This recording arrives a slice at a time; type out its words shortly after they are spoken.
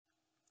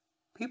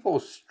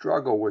People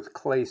struggle with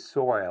clay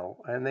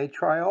soil and they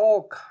try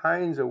all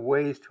kinds of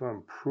ways to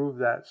improve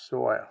that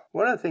soil.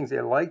 One of the things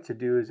they like to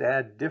do is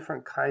add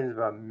different kinds of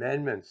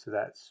amendments to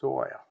that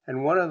soil.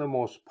 And one of the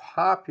most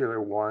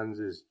popular ones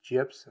is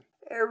gypsum.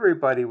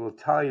 Everybody will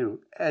tell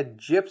you, add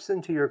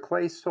gypsum to your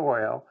clay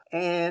soil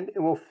and it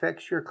will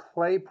fix your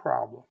clay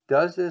problem.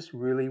 Does this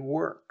really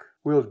work?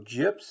 Will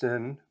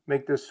gypsum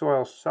make the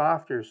soil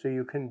softer so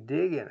you can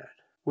dig in it?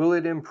 Will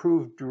it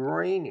improve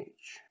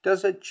drainage?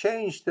 Does it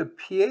change the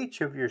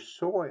pH of your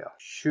soil?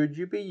 Should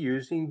you be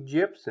using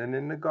gypsum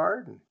in the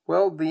garden?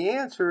 Well, the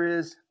answer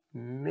is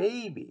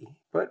maybe,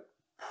 but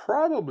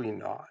probably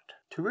not.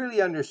 To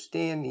really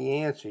understand the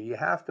answer, you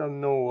have to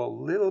know a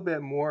little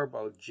bit more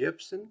about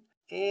gypsum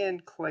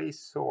and clay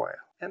soil.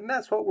 And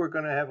that's what we're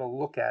going to have a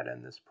look at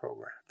in this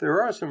program. There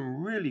are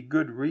some really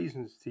good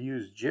reasons to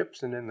use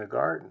gypsum in the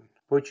garden,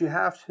 but you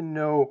have to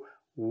know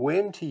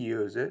when to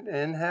use it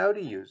and how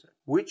to use it.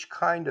 Which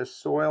kind of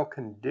soil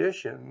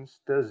conditions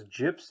does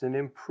gypsum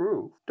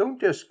improve? Don't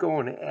just go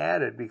and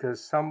add it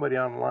because somebody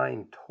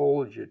online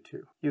told you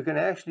to. You can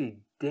actually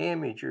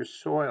damage your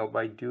soil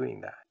by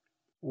doing that.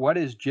 What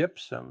is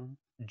gypsum?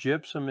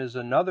 Gypsum is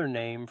another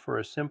name for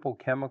a simple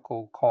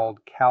chemical called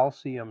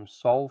calcium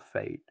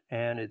sulfate,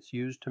 and it's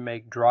used to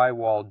make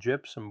drywall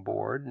gypsum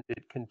board.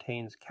 It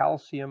contains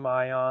calcium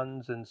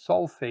ions and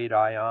sulfate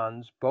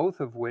ions,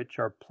 both of which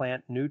are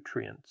plant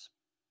nutrients.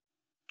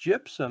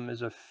 Gypsum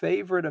is a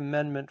favorite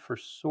amendment for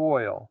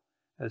soil,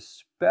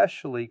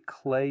 especially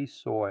clay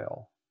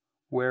soil,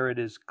 where it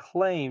is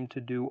claimed to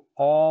do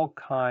all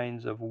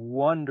kinds of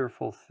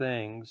wonderful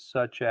things,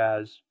 such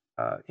as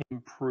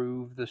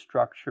improve the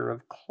structure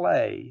of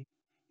clay,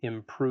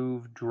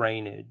 improve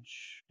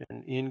drainage,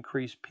 and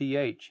increase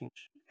pH,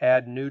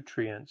 add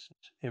nutrients,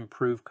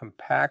 improve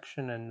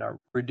compaction, and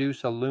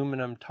reduce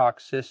aluminum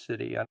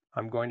toxicity.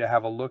 I'm going to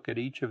have a look at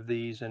each of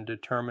these and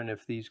determine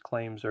if these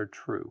claims are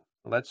true.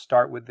 Let's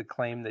start with the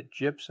claim that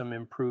gypsum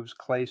improves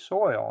clay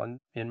soil, and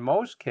in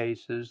most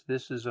cases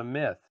this is a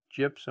myth.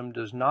 Gypsum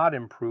does not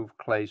improve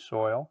clay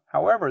soil.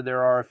 However,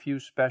 there are a few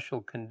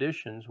special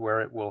conditions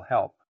where it will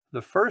help.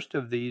 The first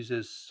of these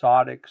is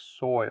sodic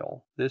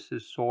soil. This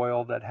is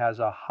soil that has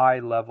a high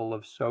level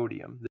of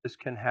sodium. This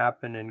can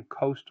happen in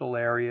coastal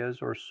areas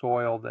or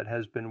soil that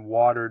has been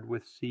watered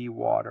with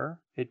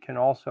seawater. It can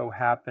also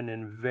happen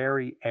in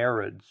very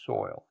arid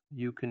soil.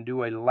 You can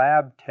do a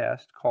lab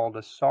test called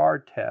a SAR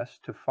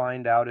test to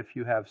find out if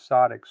you have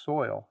sodic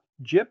soil.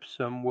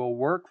 Gypsum will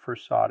work for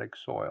sodic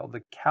soil.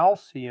 The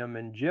calcium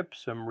in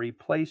gypsum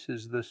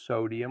replaces the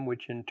sodium,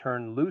 which in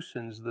turn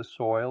loosens the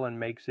soil and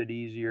makes it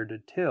easier to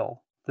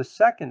till. The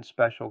second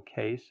special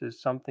case is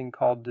something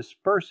called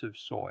dispersive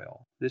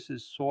soil. This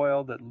is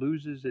soil that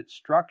loses its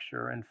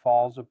structure and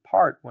falls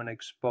apart when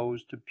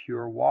exposed to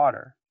pure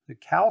water. The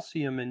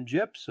calcium in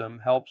gypsum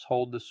helps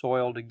hold the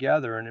soil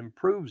together and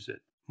improves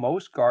it.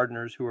 Most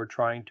gardeners who are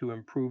trying to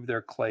improve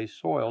their clay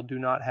soil do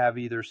not have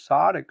either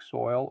sodic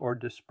soil or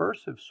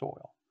dispersive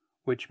soil,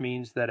 which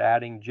means that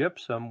adding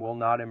gypsum will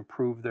not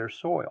improve their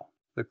soil.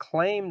 The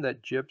claim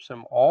that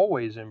gypsum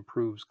always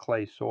improves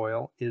clay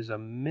soil is a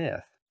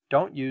myth.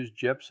 Don't use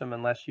gypsum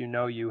unless you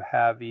know you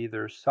have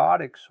either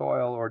sodic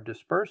soil or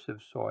dispersive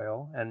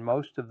soil, and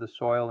most of the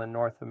soil in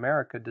North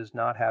America does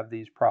not have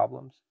these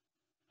problems.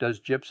 Does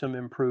gypsum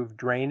improve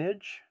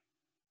drainage?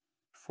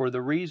 For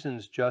the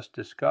reasons just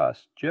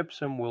discussed,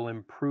 gypsum will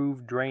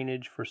improve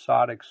drainage for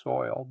sodic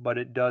soil, but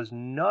it does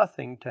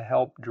nothing to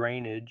help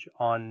drainage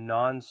on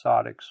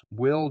non-sodic soil.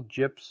 Will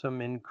gypsum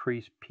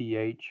increase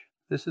pH?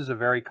 This is a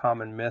very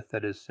common myth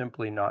that is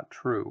simply not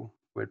true.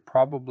 It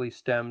probably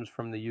stems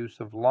from the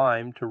use of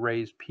lime to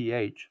raise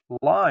pH.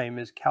 Lime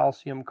is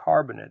calcium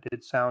carbonate.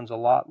 It sounds a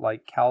lot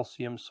like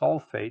calcium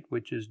sulfate,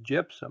 which is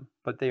gypsum,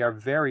 but they are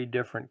very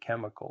different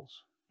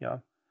chemicals.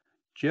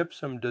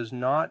 Gypsum does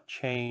not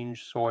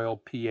change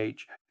soil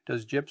pH.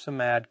 Does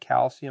gypsum add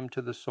calcium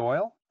to the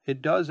soil?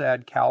 It does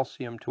add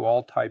calcium to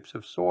all types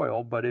of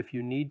soil, but if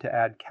you need to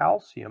add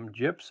calcium,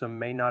 gypsum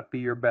may not be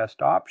your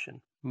best option.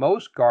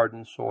 Most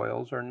garden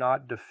soils are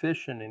not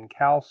deficient in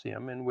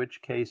calcium, in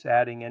which case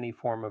adding any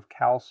form of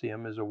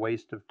calcium is a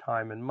waste of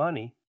time and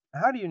money.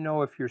 How do you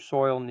know if your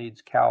soil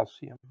needs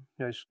calcium?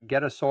 Just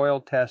get a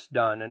soil test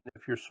done, and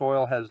if your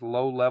soil has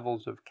low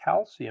levels of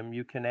calcium,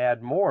 you can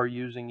add more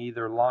using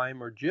either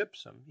lime or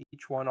gypsum.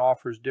 Each one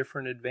offers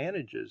different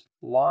advantages.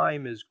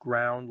 Lime is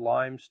ground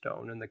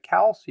limestone, and the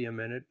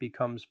calcium in it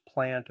becomes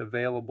plant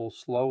available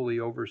slowly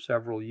over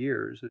several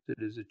years.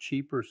 It is a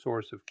cheaper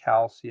source of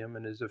calcium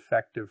and is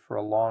effective for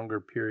a longer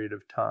period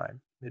of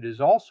time. It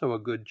is also a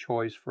good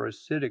choice for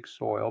acidic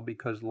soil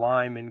because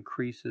lime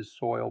increases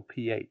soil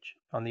pH.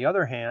 On the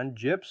other hand,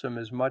 gypsum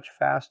is much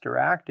faster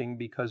acting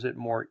because it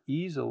more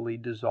easily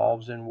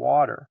dissolves in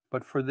water.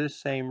 But for this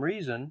same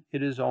reason,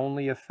 it is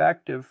only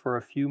effective for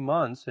a few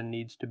months and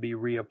needs to be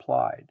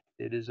reapplied.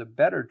 It is a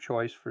better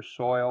choice for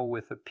soil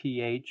with a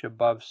pH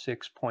above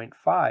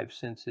 6.5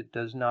 since it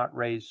does not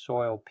raise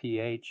soil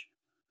pH.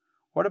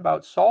 What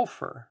about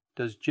sulfur?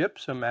 Does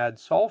gypsum add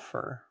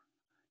sulfur?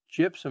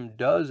 Gypsum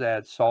does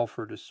add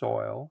sulfur to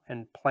soil,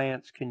 and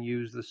plants can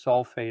use the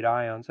sulfate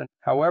ions.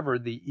 However,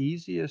 the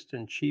easiest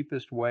and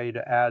cheapest way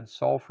to add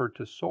sulfur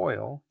to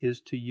soil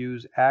is to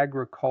use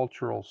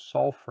agricultural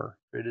sulfur.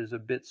 It is a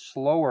bit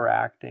slower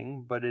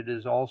acting, but it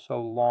is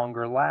also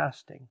longer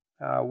lasting.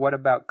 What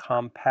about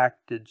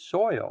compacted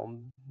soil?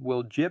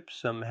 Will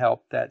gypsum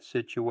help that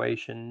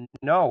situation?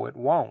 No, it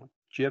won't.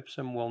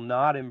 Gypsum will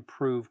not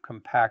improve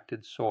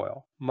compacted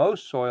soil.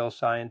 Most soil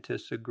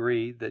scientists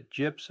agree that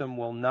gypsum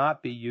will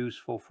not be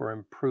useful for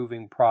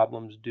improving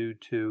problems due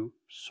to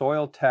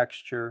soil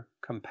texture,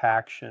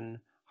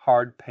 compaction,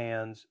 hard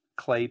pans,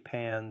 clay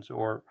pans,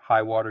 or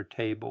high water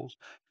tables.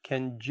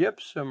 Can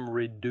gypsum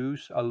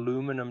reduce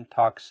aluminum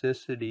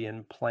toxicity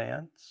in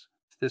plants?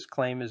 This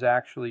claim is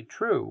actually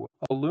true.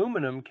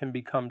 Aluminum can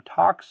become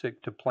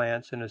toxic to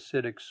plants in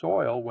acidic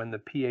soil when the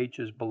pH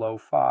is below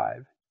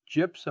 5.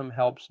 Gypsum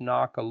helps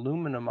knock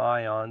aluminum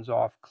ions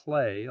off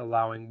clay,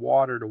 allowing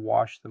water to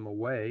wash them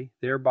away,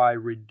 thereby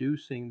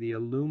reducing the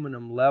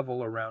aluminum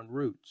level around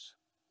roots.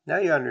 Now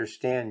you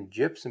understand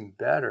gypsum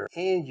better,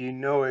 and you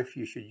know if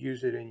you should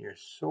use it in your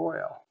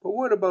soil. But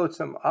what about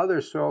some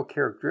other soil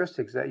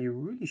characteristics that you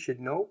really should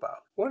know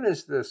about? One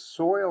is the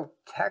soil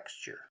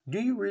texture. Do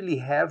you really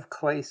have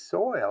clay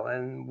soil,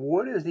 and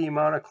what is the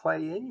amount of clay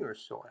in your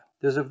soil?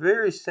 There's a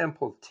very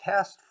simple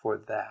test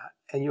for that,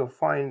 and you'll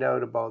find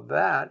out about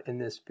that in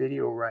this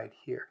video right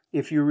here.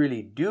 If you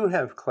really do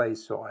have clay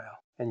soil,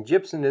 and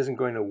gypsum isn't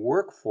going to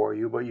work for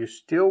you, but you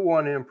still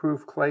want to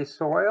improve clay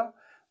soil,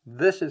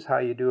 this is how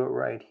you do it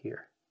right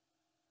here.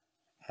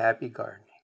 Happy gardening.